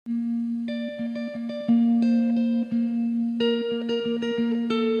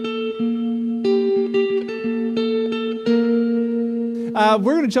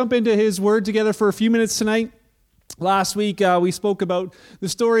We're going to jump into his word together for a few minutes tonight. Last week, we spoke about the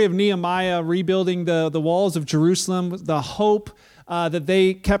story of Nehemiah rebuilding the walls of Jerusalem, the hope that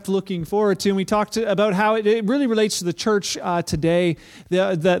they kept looking forward to. And we talked about how it really relates to the church today.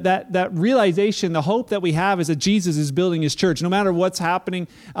 That realization, the hope that we have is that Jesus is building his church. No matter what's happening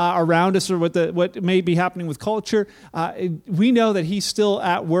around us or what may be happening with culture, we know that he's still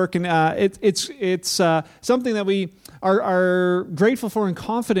at work. And it's something that we are grateful for and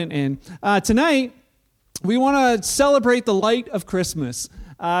confident in. Tonight, we want to celebrate the light of Christmas.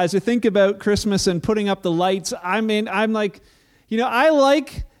 As we think about Christmas and putting up the lights, I'm like, I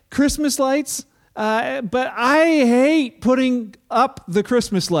like Christmas lights, but I hate putting up the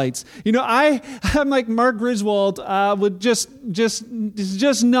Christmas lights. I'm like Mark Griswold, would it's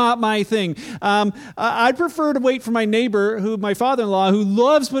just not my thing. I'd prefer to wait for my neighbor, my father-in-law, who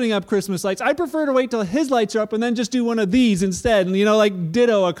loves putting up Christmas lights. I'd prefer to wait till his lights are up and then just do one of these instead. And, like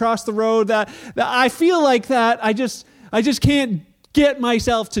ditto across the road. That I feel like that. I just can't get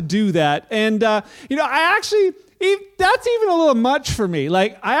myself to do that. And, that's even a little much for me.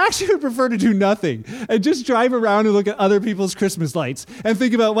 Like, I actually would prefer to do nothing and just drive around and look at other people's Christmas lights and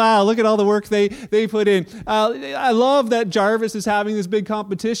think about, wow, look at all the work they put in. I love that Jarvis is having this big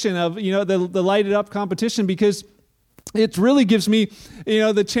competition of, the lighted up competition, because it really gives me,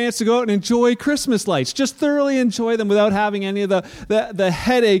 the chance to go out and enjoy Christmas lights, just thoroughly enjoy them without having any of the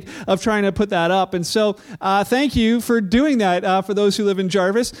headache of trying to put that up. And so thank you for doing that for those who live in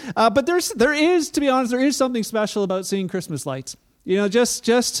Jarvis. But there is, to be honest, there is something special about seeing Christmas lights. Just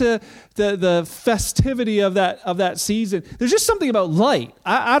to the festivity of that season. There's just something about light.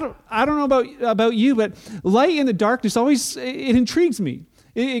 I don't know about you, but light in the darkness always, it intrigues me.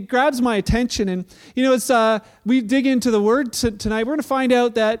 It grabs my attention, and we dig into the word tonight. We're going to find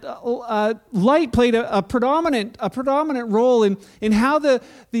out that light played a predominant role in how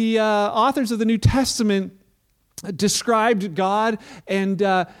the authors of the New Testament described God and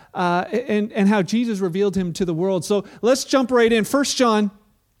how Jesus revealed him to the world. So let's jump right in. 1 John,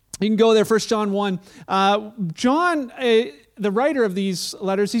 you can go there. 1 John 1. John, the writer of these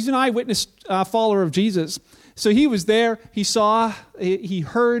letters, he's an eyewitness follower of Jesus. So he was there, he saw, he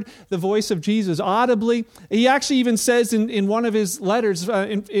heard the voice of Jesus audibly. He actually even says in one of his letters,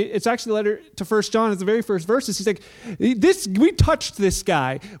 it's actually a letter to 1 John, it's the very first verses, he's like, we touched this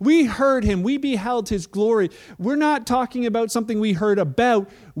guy, we heard him, we beheld his glory. We're not talking about something we heard about,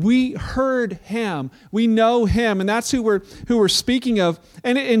 we heard him, we know him, and that's who we're speaking of.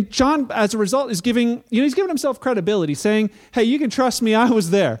 And John, as a result, is giving himself credibility, saying, hey, you can trust me, I was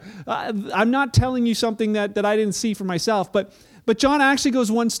there. I'm not telling you something that I didn't see for myself, but John actually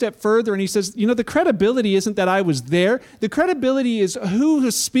goes one step further, and he says, the credibility isn't that I was there. The credibility is who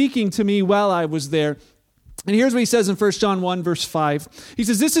was speaking to me while I was there. And here's what he says in 1 John 1, verse 5. He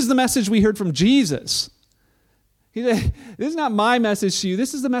says, this is the message we heard from Jesus. He said, this is not my message to you.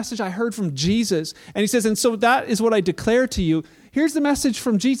 This is the message I heard from Jesus. And he says, and so that is what I declare to you. Here's the message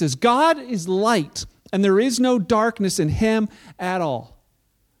from Jesus. God is light, and there is no darkness in him at all.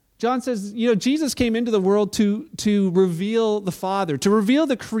 John says, Jesus came into the world to reveal the Father, to reveal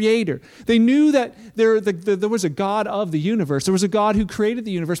the Creator. They knew that there was a God of the universe. There was a God who created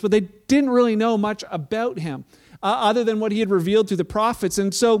the universe, but they didn't really know much about him other than what he had revealed through the prophets.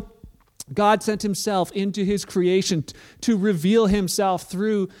 And so God sent himself into his creation to reveal himself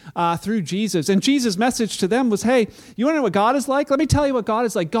through Jesus. And Jesus' message to them was, hey, you want to know what God is like? Let me tell you what God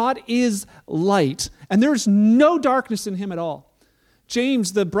is like. God is light, and there's no darkness in him at all.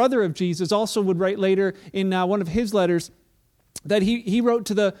 James, the brother of Jesus, also would write later in one of his letters that he wrote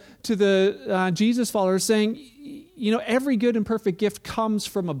to the Jesus followers saying, every good and perfect gift comes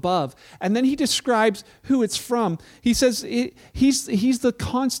from above. And then he describes who it's from. He says he's the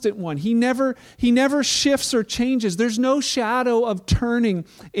constant one. He never shifts or changes. There's no shadow of turning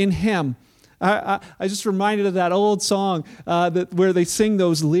in him. I just reminded of that old song where they sing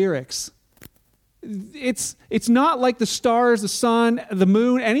those lyrics. It's not like the stars, the sun, the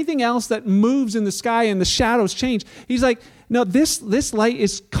moon, anything else that moves in the sky and the shadows change. He's like, no, this light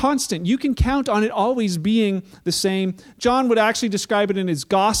is constant. You can count on it always being the same. John would actually describe it in his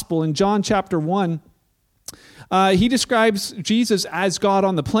gospel in John chapter 1. He describes Jesus as God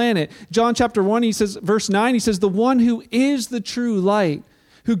on the planet. John chapter 1, he says, verse 9, he says, the one who is the true light,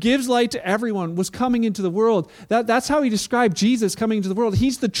 who gives light to everyone, was coming into the world. That's how he described Jesus coming into the world.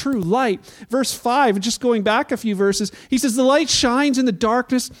 He's the true light. Verse 5, just going back a few verses, he says, the light shines in the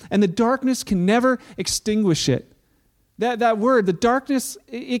darkness, and the darkness can never extinguish it. That word, the darkness,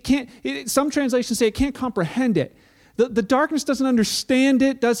 some translations say it can't comprehend it. The darkness doesn't understand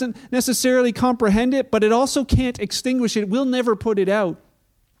it, doesn't necessarily comprehend it, but it also can't extinguish it. We'll never put it out.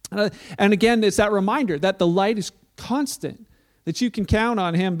 And again, it's that reminder that the light is constant, that you can count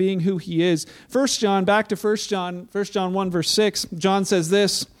on him being who he is. 1 John 1 verse 6, John says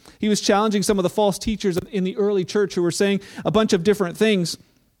this. He was challenging some of the false teachers in the early church who were saying a bunch of different things,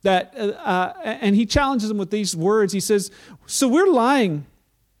 and he challenges them with these words. He says, so we're lying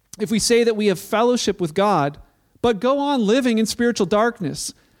if we say that we have fellowship with God, but go on living in spiritual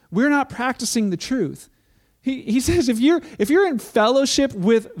darkness. We're not practicing the truth. He says, if you're in fellowship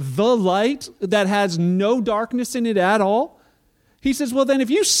with the light that has no darkness in it at all, he says, well, then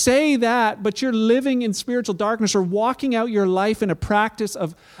if you say that, but you're living in spiritual darkness or walking out your life in a practice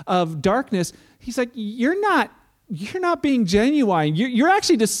of darkness, he's like, you're not being genuine. You're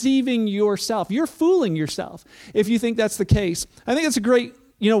actually deceiving yourself. You're fooling yourself if you think that's the case. I think that's a great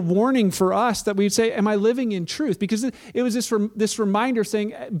warning for us that we'd say, am I living in truth? Because it was this reminder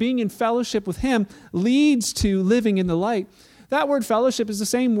saying being in fellowship with him leads to living in the light. That word fellowship is the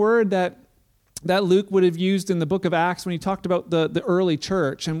same word that Luke would have used in the book of Acts when he talked about the early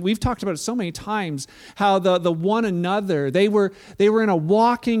church. And we've talked about it so many times, how the one another, they were in a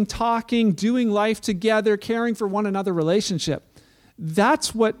walking, talking, doing life together, caring for one another relationship.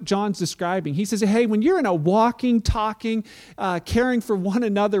 That's what John's describing. He says, hey, when you're in a walking, talking, caring for one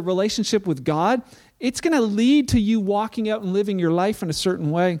another relationship with God, it's going to lead to you walking out and living your life in a certain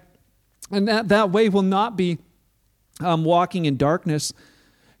way. And that way will not be walking in darkness.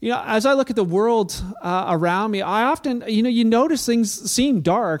 As I look at the world around me, I often, you notice things seem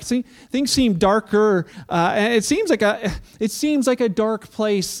dark. Things seem darker, and it seems like a dark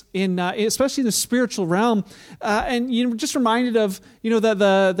place especially in the spiritual realm. And you're just reminded of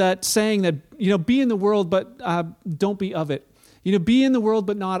that saying that be in the world, but don't be of it. Be in the world,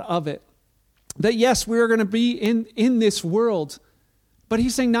 but not of it. That yes, we are going to be in this world. But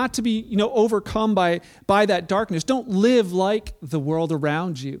he's saying not to be, overcome by that darkness. Don't live like the world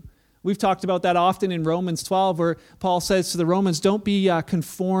around you. We've talked about that often in Romans 12, where Paul says to the Romans, don't be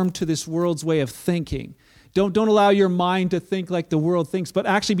conformed to this world's way of thinking. Don't allow your mind to think like the world thinks, but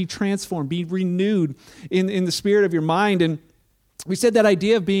actually be transformed, be renewed in the spirit of your mind. And we said that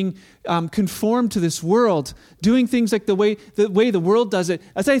idea of being conformed to this world, doing things like the way the world does it.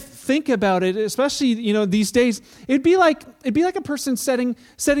 As I think about it, especially these days, it'd be like a person setting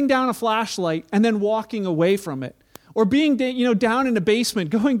down a flashlight and then walking away from it, or being down in a basement,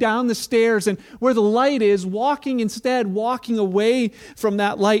 going down the stairs and where the light is, walking away from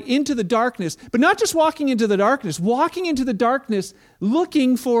that light into the darkness, but not just walking into the darkness,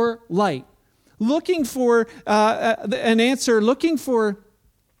 looking for light. Looking for an answer, looking for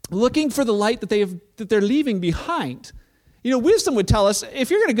the light that they're leaving behind. Wisdom would tell us if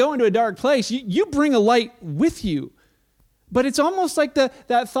you're going to go into a dark place, you bring a light with you. But it's almost like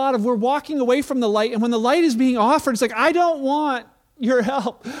that thought of we're walking away from the light, and when the light is being offered, it's like, I don't want your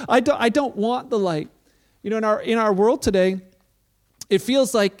help. I don't want the light. In our world today, it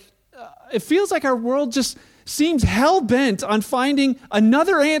feels like our world just seems hell-bent on finding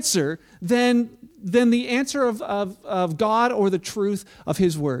another answer than the answer of God or the truth of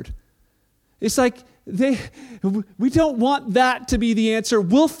his word. It's like we don't want that to be the answer.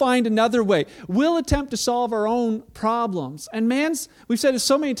 We'll find another way. We'll attempt to solve our own problems. And we've said it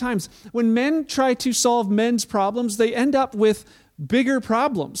so many times, when men try to solve men's problems, they end up with bigger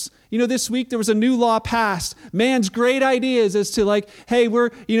problems. This week there was a new law passed. Man's great ideas as to hey, we're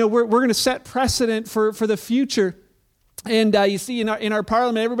going to set precedent for the future. And you see in our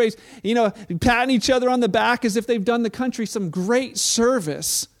parliament, everybody's patting each other on the back as if they've done the country some great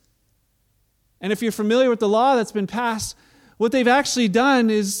service. And if you're familiar with the law that's been passed, what they've actually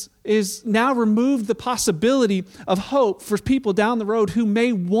done is now removed the possibility of hope for people down the road who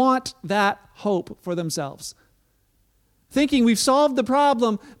may want that hope for themselves. Thinking we've solved the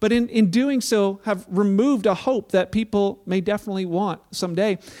problem, but in doing so have removed a hope that people may definitely want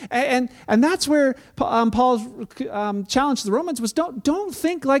someday. And that's where Paul's challenge to the Romans was, don't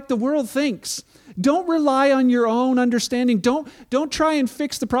think like the world thinks. Don't rely on your own understanding. Don't try and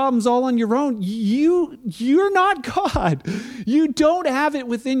fix the problems all on your own. You're not God. You don't have it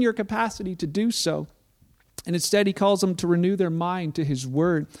within your capacity to do so. And instead, he calls them to renew their mind to his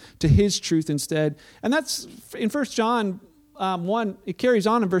word, to his truth instead. And that's in 1 John 1, it carries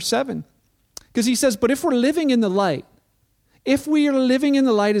on in verse 7. Because he says, but if we're living in the light, if we are living in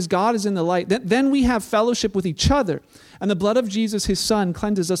the light as God is in the light, then we have fellowship with each other. And the blood of Jesus, his son,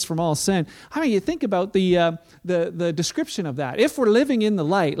 cleanses us from all sin. I mean, you think about the description of that. If we're living in the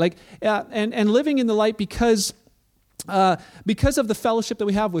light, and living in the light because because of the fellowship that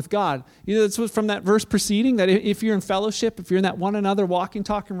we have with God. That's what from that verse preceding, that if you're in fellowship, if you're in that one another walking,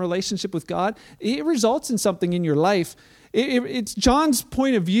 talking relationship with God, it results in something in your life. It's John's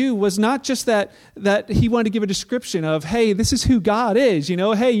point of view was not just that he wanted to give a description of, hey, this is who God is.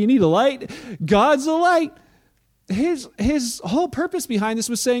 Hey, you need a light. God's a light. His whole purpose behind this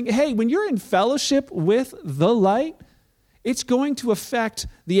was saying, hey, when you're in fellowship with the light, it's going to affect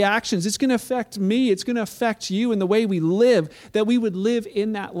the actions. It's going to affect me. It's going to affect you in the way we live, that we would live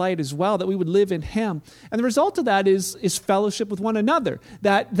in that light as well, that we would live in Him. And the result of that is fellowship with one another,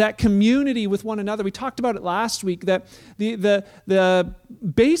 that community with one another. We talked about it last week, that the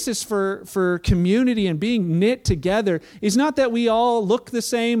basis for community and being knit together is not that we all look the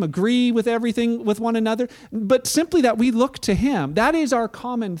same, agree with everything with one another, but simply that we look to Him. That is our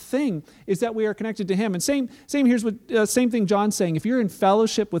common thing, is that we are connected to Him. And same thing John's saying. If you're in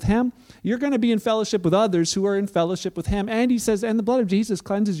fellowship with Him, you're going to be in fellowship with others who are in fellowship with Him. And he says, and the blood of Jesus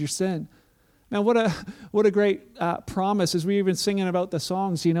cleanses your sin. Now, what a great promise, as we were even singing about the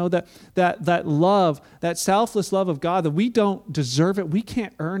songs, that love, that selfless love of God, that we don't deserve it, we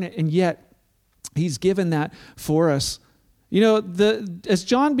can't earn it, and yet He's given that for us. As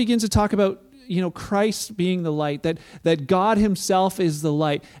John begins to talk about Christ being the light, that God Himself is the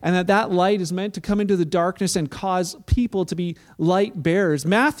light, and that light is meant to come into the darkness and cause people to be light bearers.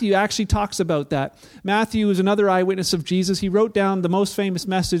 Matthew actually talks about that. Matthew is another eyewitness of Jesus. He wrote down the most famous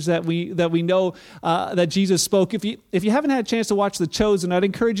message that we know that Jesus spoke. If you haven't had a chance to watch The Chosen, I'd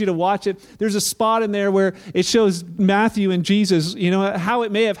encourage you to watch it. There's a spot in there where it shows Matthew and Jesus, how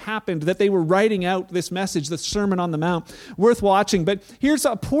it may have happened that they were writing out this message, the Sermon on the Mount. Worth watching. But here's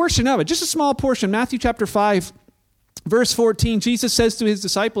a portion of it, just a small portion. Matthew chapter 5, verse 14, Jesus says to His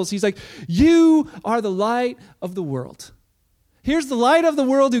disciples, He's like, you are the light of the world. Here's the light of the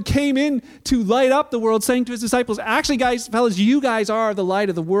world who came in to light up the world, saying to His disciples, actually, guys, fellas, you guys are the light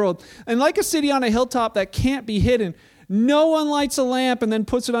of the world. And like a city on a hilltop that can't be hidden, no one lights a lamp and then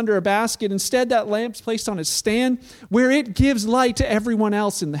puts it under a basket. Instead, that lamp's placed on a stand where it gives light to everyone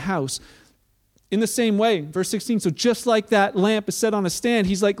else in the house. In the same way, verse 16, so just like that lamp is set on a stand,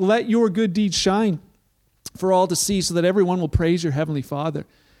 He's like, let your good deeds shine for all to see so that everyone will praise your heavenly Father.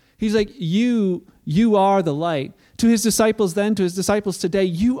 He's like, you are the light. To His disciples then, to His disciples today,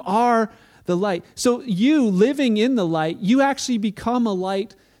 you are the light. So you living in the light, you actually become a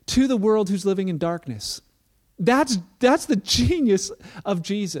light to the world who's living in darkness. That's the genius of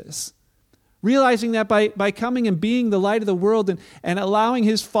Jesus. Realizing that by coming and being the light of the world and allowing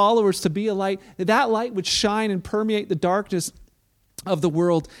His followers to be a light, that light would shine and permeate the darkness of the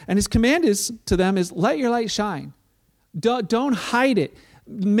world. And His command to them is, let your light shine. Don't hide it.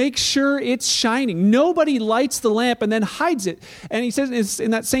 Make sure it's shining. Nobody lights the lamp and then hides it. And He says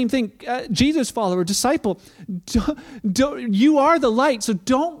in that same thing, Jesus follower, disciple, you are the light, so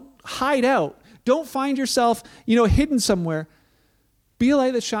don't hide out. Don't find yourself, hidden somewhere. Be a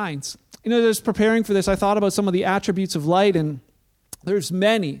light that shines. As preparing for this, I thought about some of the attributes of light, and there's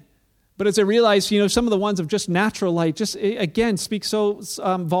many. But as I realized, some of the ones of just natural light just, again, speak so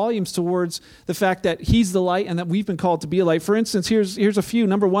volumes towards the fact that He's the light and that we've been called to be a light. For instance, here's a few.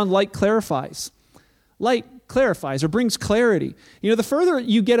 Number one, light clarifies. Light clarifies or brings clarity. The further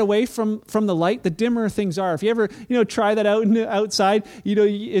you get away from the light, the dimmer things are. If you ever, try that out outside,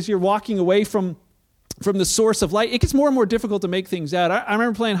 as you're walking away from the source of light, it gets more and more difficult to make things out. I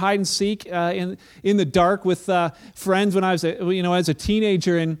remember playing hide and seek in the dark with friends when I was as a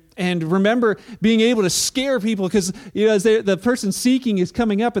teenager, and remember being able to scare people because as the person seeking is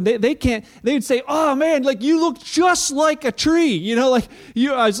coming up and they would say, "Oh man, like you look just like a tree," I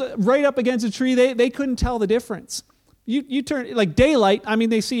was right up against a tree. They couldn't tell the difference. You turn like daylight. I mean,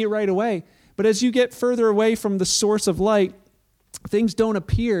 they see it right away. But as you get further away from the source of light, things don't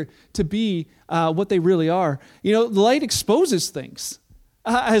appear to be what they really are. The light exposes things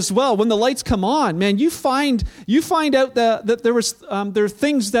as well. When the lights come on, man, you find out that there are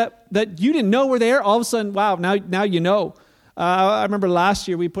things that you didn't know were there. All of a sudden, wow, now you know. I remember last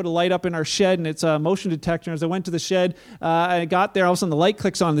year we put a light up in our shed, and it's a motion detector. As I went to the shed, I got there, all of a sudden the light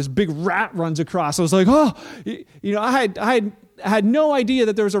clicks on, and this big rat runs across. I was like, oh, I had no idea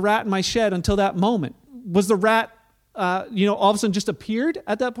that there was a rat in my shed until that moment. Was the rat all of a sudden just appeared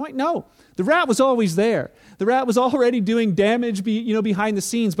at that point? No. The rat was always there. The rat was already doing damage behind the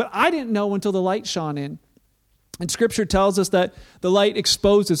scenes, but I didn't know until the light shone in. And Scripture tells us that the light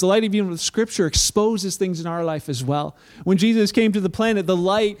exposes. The light of even Scripture exposes things in our life as well. When Jesus came to the planet, the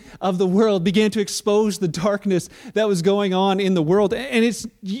light of the world began to expose the darkness that was going on in the world. And it's,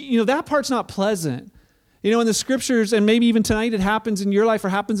 that part's not pleasant. You know, in the scriptures, and maybe even tonight it happens in your life or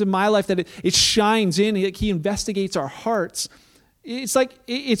happens in my life, that it shines in, he investigates our hearts. It's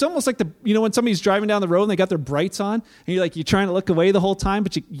almost like when somebody's driving down the road and they got their brights on, and you're trying to look away the whole time,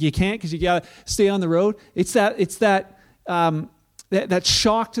 but you can't because you got to stay on the road. It's that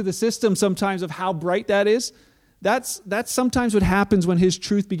shock to the system sometimes of how bright that is. That's sometimes what happens when his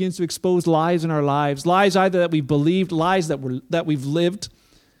truth begins to expose lies in our lives. Lies either that we've believed, lies that we've lived.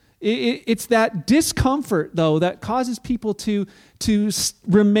 It's that discomfort, though, that causes people to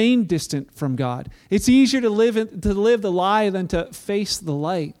remain distant from God. It's easier to live the lie than to face the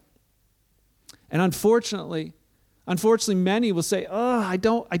light. And unfortunately, many will say, "Oh, I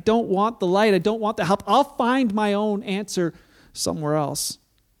don't want the light. I don't want the help. I'll find my own answer somewhere else."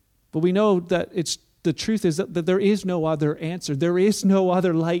 But we know that the truth is that there is no other answer. There is no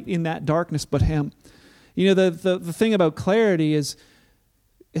other light in that darkness but him. You know, the thing about clarity is,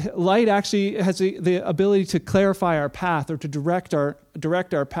 light actually has the ability to clarify our path or to direct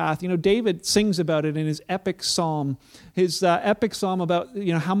our path. You know, David sings about it in his epic psalm. His epic psalm about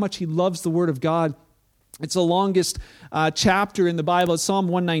how much he loves the Word of God. It's the longest chapter in the Bible. It's Psalm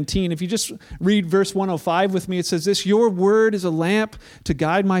 119. If you just read verse 105 with me, it says this: "Your word is a lamp to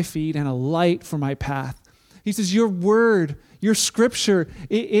guide my feet and a light for my path." He says, "Your word, your scripture,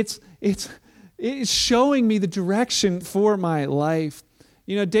 it's showing me the direction for my life."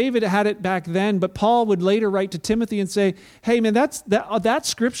 You know, David had it back then, but Paul would later write to Timothy and say, "Hey, man, that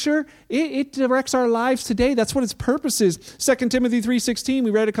scripture, it directs our lives today. That's what its purpose is." 2 Timothy 3:16,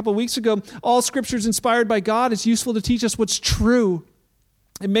 we read a couple of weeks ago, "All scripture is inspired by God. It's useful to teach us what's true.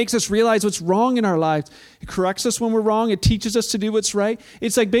 It makes us realize what's wrong in our lives. It corrects us when we're wrong. It teaches us to do what's right."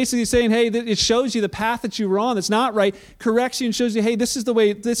 It's like basically saying, hey, it shows you the path that you were on that's not right, corrects you and shows you, hey, this is the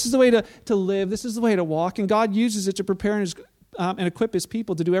way to live. This is the way to walk. And God uses it to prepare and equip his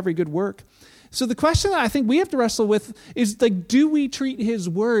people to do every good work. So the question that I think we have to wrestle with is, do we treat his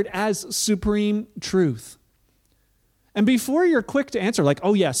word as supreme truth? And before you're quick to answer,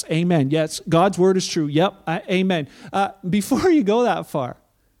 oh yes, amen, yes, God's word is true, yep, amen. Before you go that far,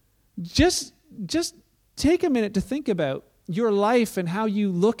 just take a minute to think about your life and how you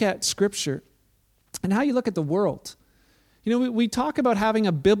look at Scripture and how you look at the world. You know, we talk about having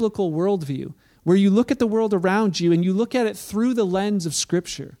a biblical worldview, where you look at the world around you and you look at it through the lens of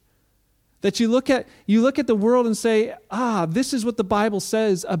Scripture. That you look at the world and say, this is what the Bible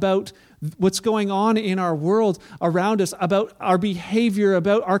says about what's going on in our world around us, about our behavior,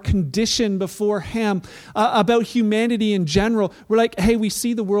 about our condition before him, about humanity in general. We're like, hey, we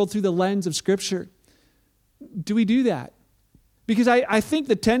see the world through the lens of Scripture. Do we do that? Because I think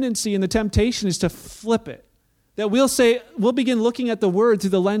the tendency and the temptation is to flip it. That we'll begin looking at the word through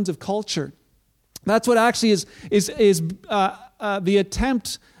the lens of culture. That's what actually is the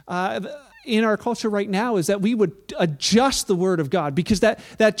attempt in our culture right now, is that we would adjust the word of God, because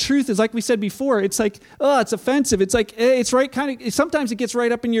that truth is, like we said before, it's like, it's offensive. It's like, it's right sometimes it gets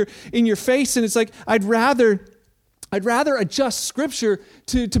right up in your face, and it's like, I'd rather adjust Scripture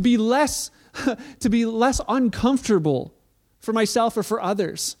to be less uncomfortable for myself or for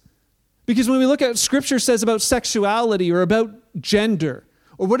others. Because when we look at what Scripture says about sexuality or about gender,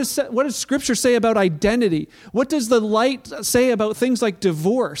 or what does Scripture say about identity? What does the light say about things like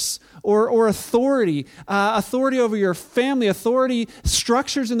divorce or authority, authority over your family, authority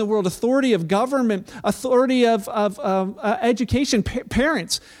structures in the world, authority of government, authority of education,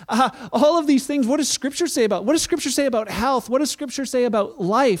 parents? All of these things, what does Scripture say about? What does Scripture say about health? What does Scripture say about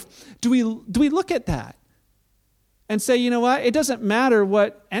life? Do we look at that and say, you know what? It doesn't matter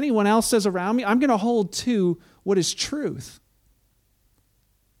what anyone else says around me. I'm going to hold to what is truth.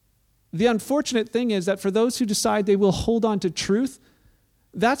 The unfortunate thing is that for those who decide they will hold on to truth,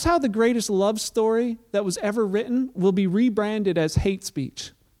 that's how the greatest love story that was ever written will be rebranded as hate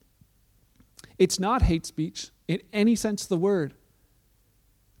speech. It's not hate speech in any sense of the word.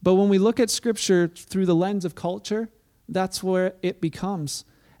 But when we look at Scripture through the lens of culture, that's where it becomes.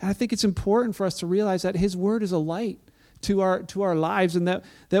 And I think it's important for us to realize that his word is a light to our lives, and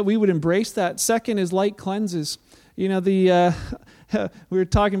that we would embrace that. Second is light cleanses. You know, we were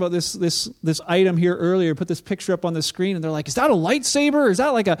talking about this item here earlier. Put this picture up on the screen, and they're like, "Is that a lightsaber? Or is that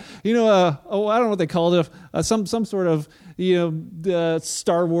like I don't know what they called it, some sort of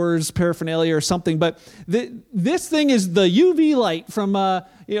Star Wars paraphernalia or something." But this thing is the UV light from a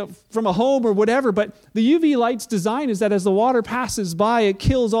home or whatever. But the UV light's design is that as the water passes by, it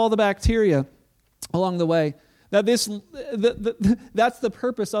kills all the bacteria along the way. That that's the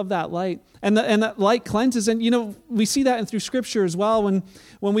purpose of that light, and that light cleanses. And we see that through Scripture as well.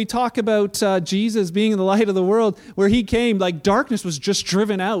 When we talk about Jesus being the light of the world, where he came, like darkness was just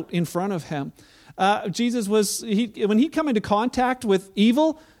driven out in front of him. Jesus when he come into contact with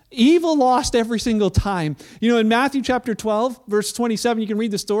evil lost every single time. In Matthew chapter 12, verse 27, you can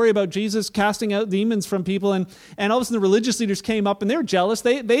read the story about Jesus casting out demons from people, and all of a sudden the religious leaders came up and they're jealous.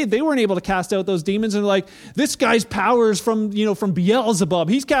 They weren't able to cast out those demons, and they're like, this guy's power is from Beelzebub.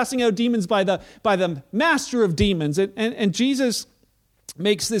 He's casting out demons by the master of demons. And Jesus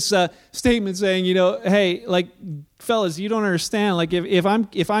makes this statement saying, hey, like, fellas, you don't understand. Like, if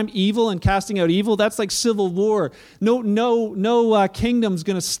I'm evil and casting out evil, that's like civil war. No kingdom's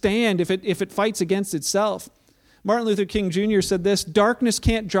going to stand if it fights against itself. Martin Luther King Jr. said this: darkness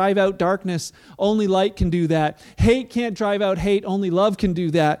can't drive out darkness. Only light can do that. Hate can't drive out hate. Only love can do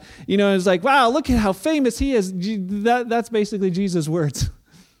that. It's like, wow, look at how famous he is. That's basically Jesus' words.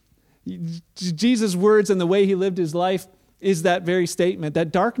 Jesus' words and the way he lived his life is that very statement,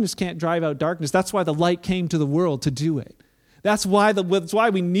 that darkness can't drive out darkness. That's why the light came to the world to do it. That's why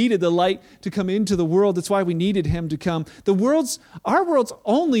we needed the light to come into the world. That's why we needed him to come. Our world's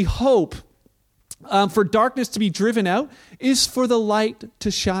only hope for darkness to be driven out is for the light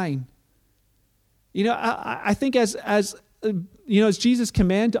to shine. I think as Jesus'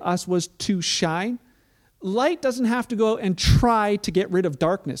 command to us was to shine, light doesn't have to go and try to get rid of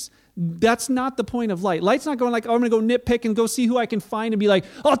darkness. That's not the point of light. Light's not going like, oh, I'm going to go nitpick and go see who I can find and be like,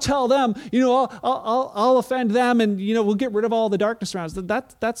 I'll tell them, I'll offend them, and we'll get rid of all the darkness around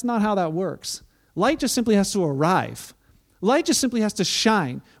us. That's not how that works. Light just simply has to arrive. Light just simply has to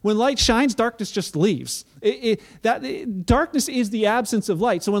shine. When light shines, darkness just leaves. Darkness is the absence of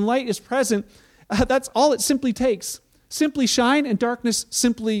light. So when light is present, that's all it simply takes. Simply shine, and darkness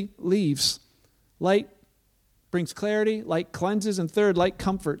simply leaves. Light brings clarity, light cleanses, and third, light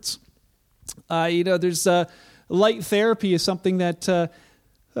comforts. There's light therapy is something that the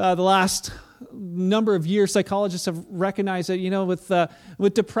last number of years psychologists have recognized that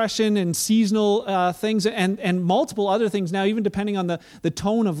with depression and seasonal things and multiple other things now, even depending on the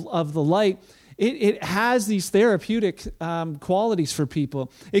tone of the light, it has these therapeutic qualities for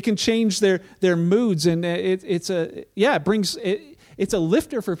people. It can change their moods, and it's a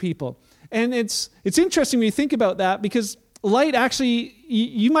lifter for people. And it's interesting when you think about that, because light actually,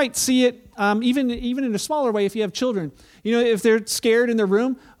 you might see it even in a smaller way if you have children. If they're scared in their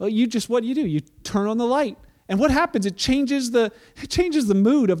room, what do? You turn on the light. And what happens? It changes the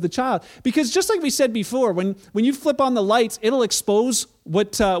mood of the child. Because just like we said before, when you flip on the lights, it'll expose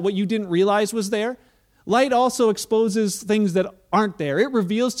what you didn't realize was there. Light also exposes things that aren't there. It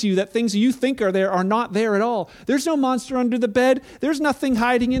reveals to you that things you think are there are not there at all. There's no monster under the bed. There's nothing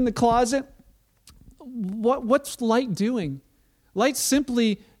hiding in the closet. What's light doing? Light's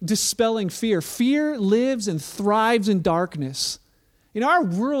simply dispelling fear. Fear lives and thrives in darkness. Our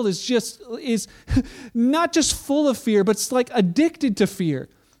world is not just full of fear, but it's like addicted to fear.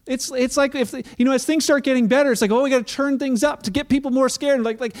 It's like if as things start getting better, it's like, oh, we got to turn things up to get people more scared. And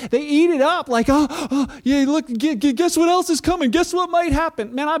like they eat it up. Like, yeah, look, guess what else is coming? Guess what might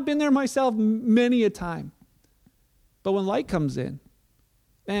happen? Man, I've been there myself many a time. But when light comes in,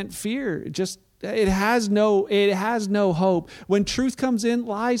 man, fear it has no hope. When truth comes in,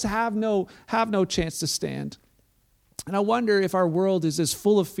 lies have no chance to stand. And I wonder if our world is as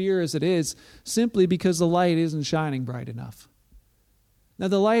full of fear as it is simply because the light isn't shining bright enough. Now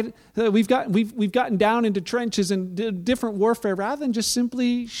the light, we've gotten down into trenches and different warfare rather than just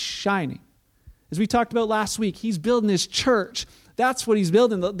simply shining. As we talked about last week, he's building his church. That's what he's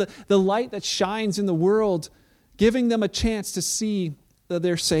building, the light that shines in the world, giving them a chance to see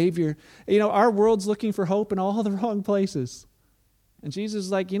their Savior. Our world's looking for hope in all the wrong places. And Jesus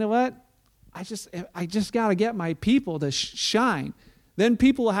is like, you know what? I just got to get my people to shine. Then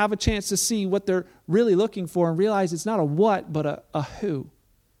people will have a chance to see what they're really looking for and realize it's not a what, but a who.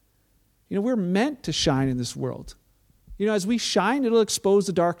 We're meant to shine in this world. As we shine, it'll expose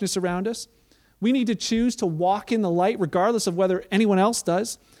the darkness around us. We need to choose to walk in the light regardless of whether anyone else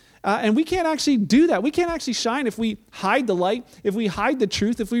does. And we can't actually do that. We can't actually shine if we hide the light, if we hide the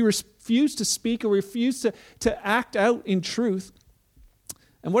truth, if we refuse to speak or refuse to act out in truth.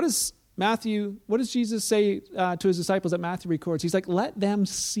 And what does Jesus say to his disciples that Matthew records? He's like, let them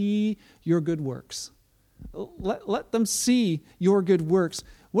see your good works. Let them see your good works.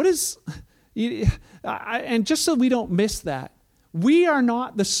 And just so we don't miss that, we are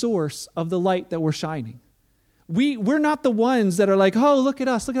not the source of the light that we're shining. We're not the ones that are like, oh, look at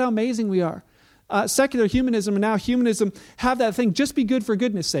us, look at how amazing we are. Secular humanism and now humanism have that thing, just be good for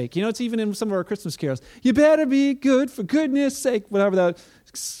goodness sake. It's even in some of our Christmas carols. You better be good for goodness sake, whatever that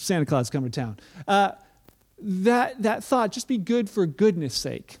Santa Claus coming to town. That thought, just be good for goodness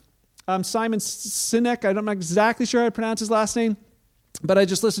sake. Simon Sinek, I'm not exactly sure how to pronounce his last name. But I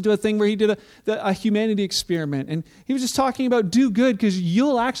just listened to a thing where he did a humanity experiment, and he was just talking about do good because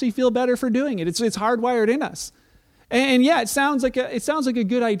you'll actually feel better for doing it. It's hardwired in us. And yeah, it sounds like a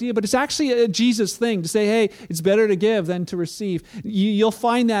good idea, but it's actually a Jesus thing to say, hey, it's better to give than to receive. You'll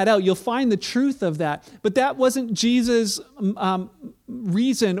find that out. You'll find the truth of that. But that wasn't Jesus'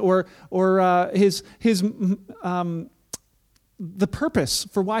 reason or his the purpose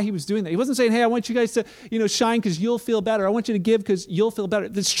for why he was doing that. He wasn't saying, hey, I want you guys to shine because you'll feel better. I want you to give because you'll feel better.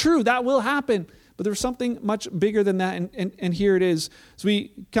 That's true. That will happen. But there's something much bigger than that, and here it is. So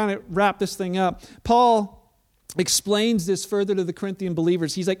we kind of wrap this thing up. Paul explains this further to the Corinthian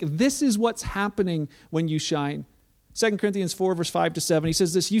believers. He's like, this is what's happening when you shine. 2 Corinthians 4, verse 5-7, he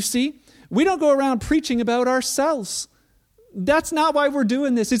says this, you see, we don't go around preaching about ourselves. That's not why we're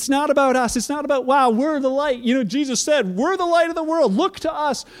doing this. It's not about us. It's not about, wow, we're the light. Jesus said, we're the light of the world. Look to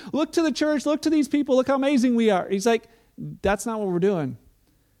us. Look to the church. Look to these people. Look how amazing we are. He's like, that's not what we're doing.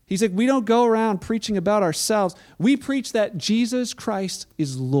 He's like, we don't go around preaching about ourselves. We preach that Jesus Christ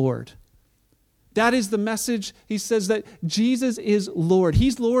is Lord. That is the message. He says that Jesus is Lord.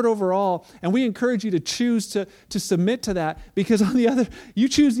 He's Lord over all. And we encourage you to choose to submit to that, because you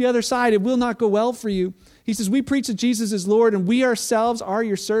choose the other side, it will not go well for you. He says, we preach that Jesus is Lord, and we ourselves are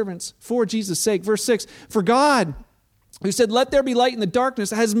your servants for Jesus' sake. Verse 6, for God, who said, let there be light in the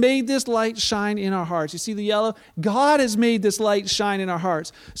darkness, has made this light shine in our hearts. You see the yellow? God has made this light shine in our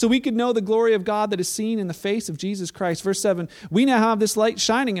hearts, so we could know the glory of God that is seen in the face of Jesus Christ. Verse 7, we now have this light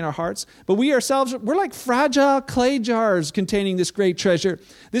shining in our hearts, but we ourselves, we're like fragile clay jars containing this great treasure.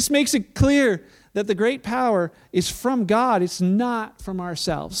 This makes it clear that the great power is from God. It's not from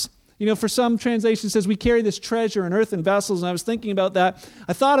ourselves. For some translations it says we carry this treasure in earthen vessels, and I was thinking about that.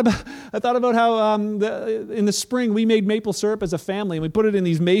 I thought about how in the spring we made maple syrup as a family, and we put it in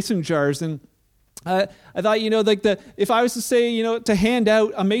these mason jars. And I thought, if I was to say, to hand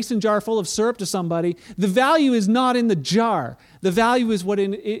out a mason jar full of syrup to somebody, the value is not in the jar. The value is what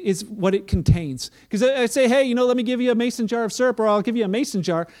it contains. Because I say, hey, let me give you a mason jar of syrup, or I'll give you a mason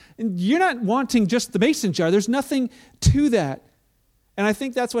jar, and you're not wanting just the mason jar. There's nothing to that. And I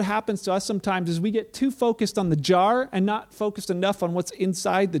think that's what happens to us sometimes, is we get too focused on the jar and not focused enough on what's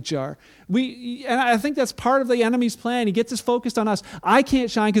inside the jar. And I think that's part of the enemy's plan. He gets us focused on us. I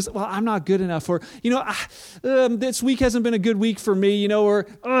can't shine because, I'm not good enough. Or, this week hasn't been a good week for me, or,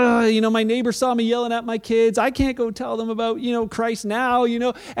 my neighbor saw me yelling at my kids. I can't go tell them about, Christ now, and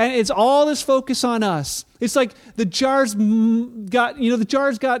it's all this focus on us. It's like the jars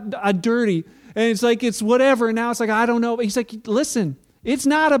got dirty. And it's like, it's whatever. And now it's like, I don't know. But he's like, listen, it's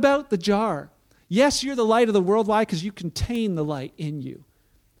not about the jar. Yes, you're the light of the world. Why? Because you contain the light in you.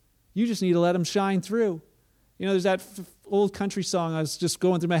 You just need to let him shine through. There's that old country song I was just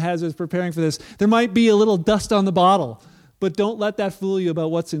going through my head as I was preparing for this. There might be a little dust on the bottle, but don't let that fool you about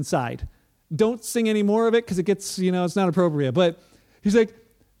what's inside. Don't sing any more of it because it gets, it's not appropriate. But he's like,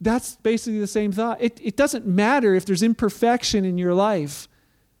 that's basically the same thought. It doesn't matter if there's imperfection in your life.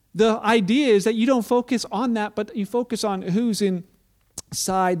 The idea is that you don't focus on that, but you focus on who's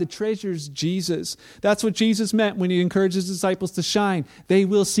inside. The treasure's Jesus. That's what Jesus meant when he encouraged his disciples to shine. They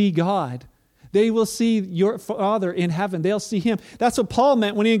will see God. They will see your Father in heaven. They'll see him. That's what Paul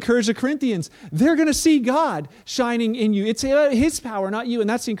meant when he encouraged the Corinthians. They're going to see God shining in you. It's his power, not you. And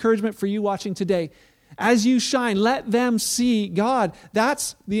that's the encouragement for you watching today. As you shine, let them see God.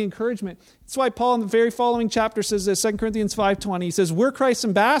 That's the encouragement. That's why Paul in the very following chapter says this, 2 Corinthians 5:20. He says, we're Christ's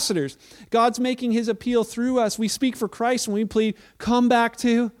ambassadors. God's making his appeal through us. We speak for Christ when we plead, come back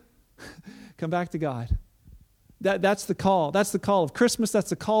to God. That's the call. That's the call of Christmas. That's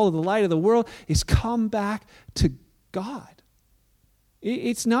the call of the light of the world, is come back to God.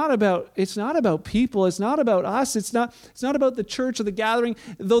 It's not about people. It's not about us. It's not about the church or the gathering.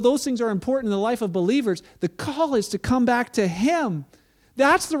 Though those things are important in the life of believers, the call is to come back to him.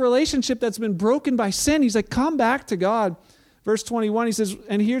 That's the relationship that's been broken by sin. He's like, come back to God. Verse 21, he says,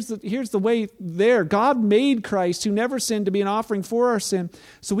 and here's the way there. God made Christ, who never sinned, to be an offering for our sin,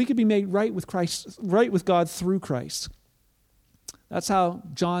 so we could be made right with Christ, right with God through Christ. That's how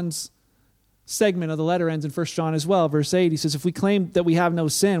John's segment of the letter ends in 1 John as well. Verse 8, he says, if we claim that we have no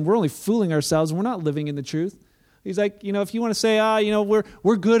sin, we're only fooling ourselves and we're not living in the truth. He's like, if you want to say,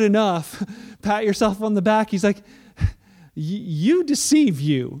 we're good enough, pat yourself on the back. He's like, you deceive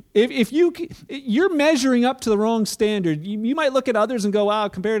you. If you're measuring up to the wrong standard, you might look at others and go, wow,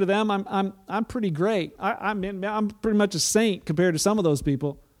 compared to them, I'm pretty great. I'm pretty much a saint compared to some of those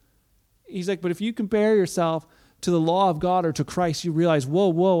people. He's like, but if you compare yourself to the law of God or to Christ, you realize,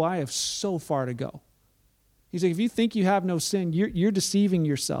 whoa, I have so far to go. He's like, if you think you have no sin, you're deceiving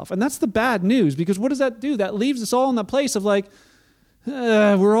yourself. And that's the bad news, because what does that do? That leaves us all in the place of like,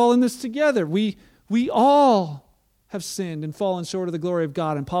 We're all in this together. We all have sinned and fallen short of the glory of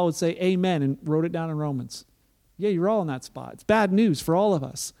God. And Paul would say, amen, and wrote it down in Romans. Yeah, you're all in that spot. It's bad news for all of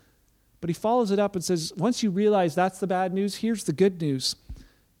us. But he follows it up and says, once you realize that's the bad news, here's the good news.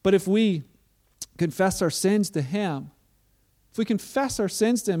 But if we confess our sins to him, if we confess our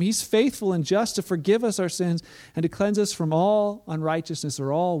sins to him, he's faithful and just to forgive us our sins and to cleanse us from all unrighteousness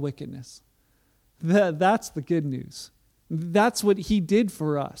or all wickedness. That's the good news. That's what he did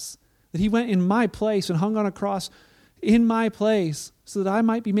for us. That he went in my place and hung on a cross in my place so that I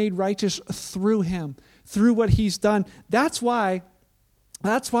might be made righteous through him, through what he's done. That's why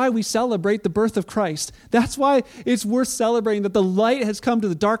we celebrate the birth of Christ. That's why it's worth celebrating that the light has come to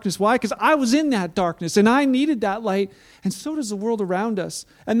the darkness. Why? Because I was in that darkness and I needed that light, and so does the world around us.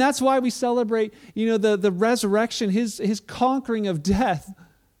 And that's why we celebrate, the resurrection, his conquering of death.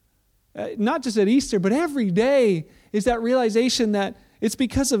 Not just at Easter, but every day is that realization that it's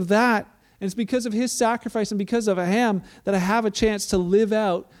because of that, and it's because of his sacrifice and because of him that I have a chance to live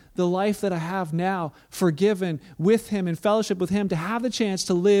out the life that I have now, forgiven with him, in fellowship with him, to have the chance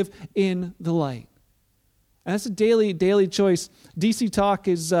to live in the light. And that's a daily choice. DC Talk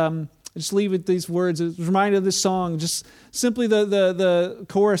is, just leave with these words. It's reminded of this song, just simply the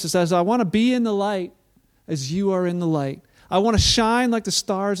chorus. It says, I want to be in the light as you are in the light. I want to shine like the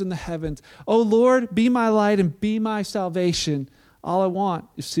stars in the heavens. Oh Lord, be my light and be my salvation. All I want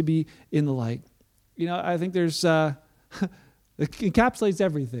is to be in the light. I think there's... It encapsulates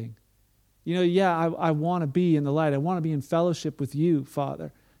everything. I want to be in the light. I want to be in fellowship with you,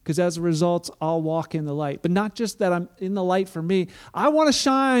 Father, because as a result, I'll walk in the light. But not just that I'm in the light for me. I want to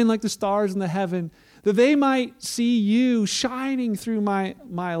shine like the stars in the heaven, that they might see you shining through my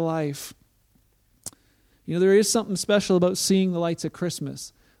life. There is something special about seeing the lights at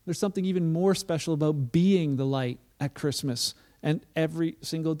Christmas. There's something even more special about being the light at Christmas and every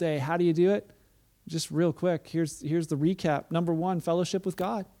single day. How do you do it? Just real quick, here's the recap. Number 1, fellowship with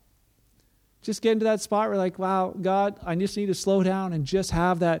God. Just get into that spot where like, wow, God, I just need to slow down and just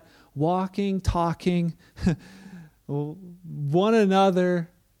have that walking, talking, one another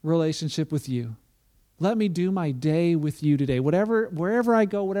relationship with you. Let me do my day with you today. Wherever I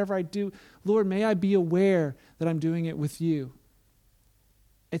go, whatever I do, Lord, may I be aware that I'm doing it with you.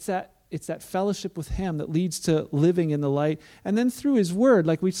 It's that fellowship with him that leads to living in the light. And then through his word,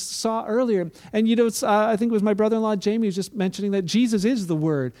 like we saw earlier. And I think it was my brother-in-law Jamie was just mentioning that Jesus is the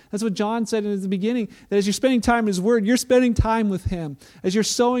word. That's what John said in the beginning, that as you're spending time in his word, you're spending time with him. As you're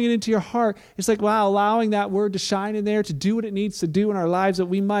sowing it into your heart, it's like, wow, allowing that word to shine in there, to do what it needs to do in our lives, that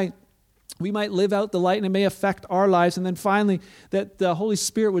we might live out the light and it may affect our lives. And then finally, that the Holy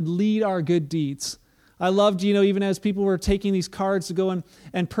Spirit would lead our good deeds. I loved, even as people were taking these cards to go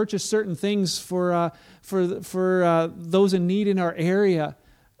and purchase certain things for those in need in our area,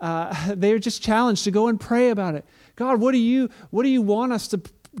 they were just challenged to go and pray about it. God, what do you want us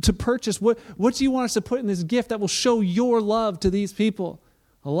to purchase? What do you want us to put in this gift that will show your love to these people?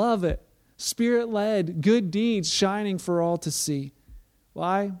 I love it. Spirit-led, good deeds shining for all to see.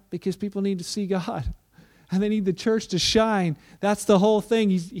 Why? Because people need to see God, and they need the church to shine. That's the whole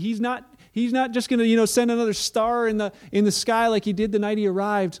thing. He's not just going to, send another star in the sky like he did the night he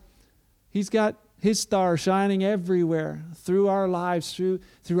arrived. He's got his star shining everywhere through our lives,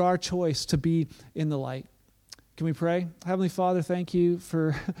 through our choice to be in the light. Can we pray? Heavenly Father, thank you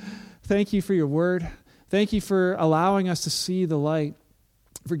for your word. Thank you for allowing us to see the light,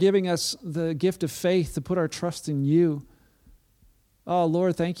 for giving us the gift of faith to put our trust in you. Oh,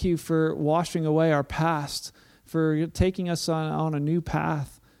 Lord, thank you for washing away our past, for taking us on a new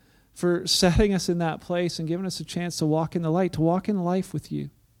path, for setting us in that place and giving us a chance to walk in the light, to walk in life with you.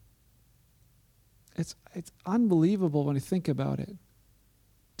 It's unbelievable when you think about it,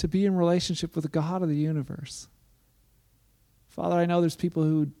 to be in relationship with the God of the universe. Father, I know there's people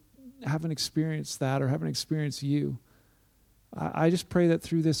who haven't experienced that or haven't experienced you. I just pray that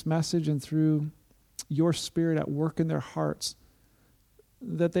through this message and through your Spirit at work in their hearts,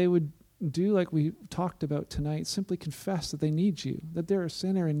 that they would do like we talked about tonight, simply confess that they need you, that they're a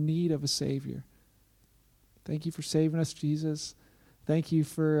sinner in need of a Savior. Thank you for saving us, Jesus. Thank you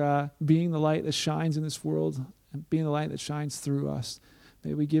for being the light that shines in this world and being the light that shines through us.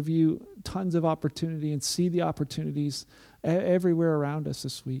 May we give you tons of opportunity and see the opportunities everywhere around us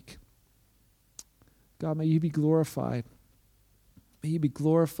this week. God, may you be glorified. May you be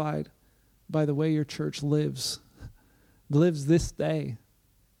glorified by the way your church lives this day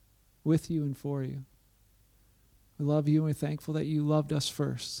with you and for you. We love you and we're thankful that you loved us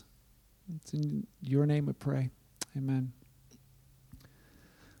first. It's in your name we pray. Amen.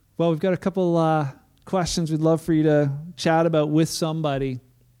 Well, we've got a couple questions we'd love for you to chat about with somebody.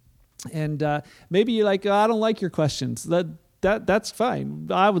 And maybe you're like, I don't like your questions. That's fine.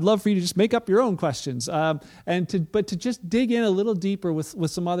 I would love for you to just make up your own questions, but to just dig in a little deeper with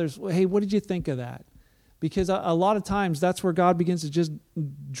some others. Hey, what did you think of that? Because a lot of times that's where God begins to just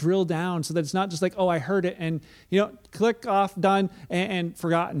drill down, so that it's not just like, oh, I heard it and click off, done, and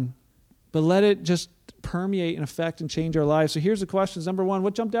forgotten. But let it just permeate and affect and change our lives. So here's the questions. Number one,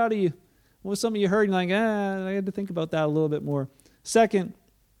 what jumped out at you? What was something you heard and you're like, I had to think about that a little bit more. Second,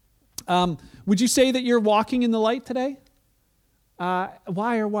 would you say that you're walking in the light today?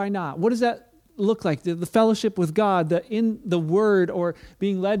 Why or why not? What does that look like? The fellowship with God, in the Word, or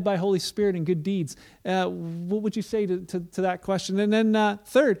being led by Holy Spirit in good deeds. What would you say to that question? And then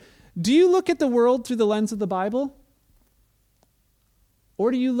third, do you look at the world through the lens of the Bible?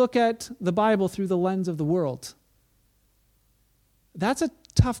 Or do you look at the Bible through the lens of the world? That's a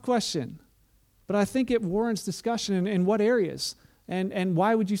tough question, but I think it warrants discussion in what areas. And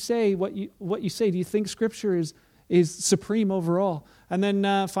why would you say what you say? Do you think Scripture is supreme overall? And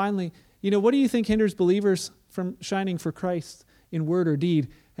then finally, what do you think hinders believers from shining for Christ in word or deed?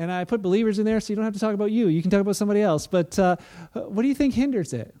 And I put believers in there so you don't have to talk about you. You can talk about somebody else. But what do you think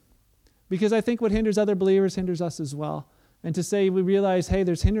hinders it? Because I think what hinders other believers hinders us as well. And to say we realize, hey,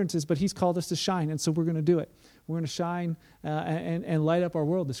 there's hindrances, but He's called us to shine, and so we're going to do it. We're going to shine and light up our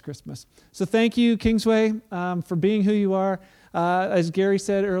world this Christmas. So thank you, Kingsway, for being who you are. As Gary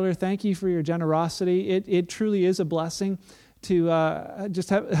said earlier, thank you for your generosity. It truly is a blessing to just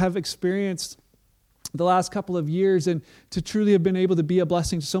have experienced the last couple of years and to truly have been able to be a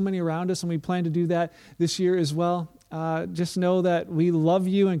blessing to so many around us, and we plan to do that this year as well. Just know that we love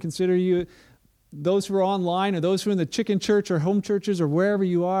you and consider you, those who are online or those who are in the chicken church or home churches or wherever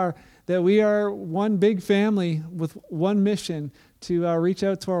you are, that we are one big family with one mission to reach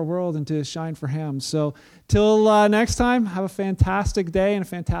out to our world and to shine for Him. So till next time, have a fantastic day and a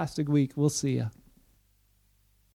fantastic week. We'll see you.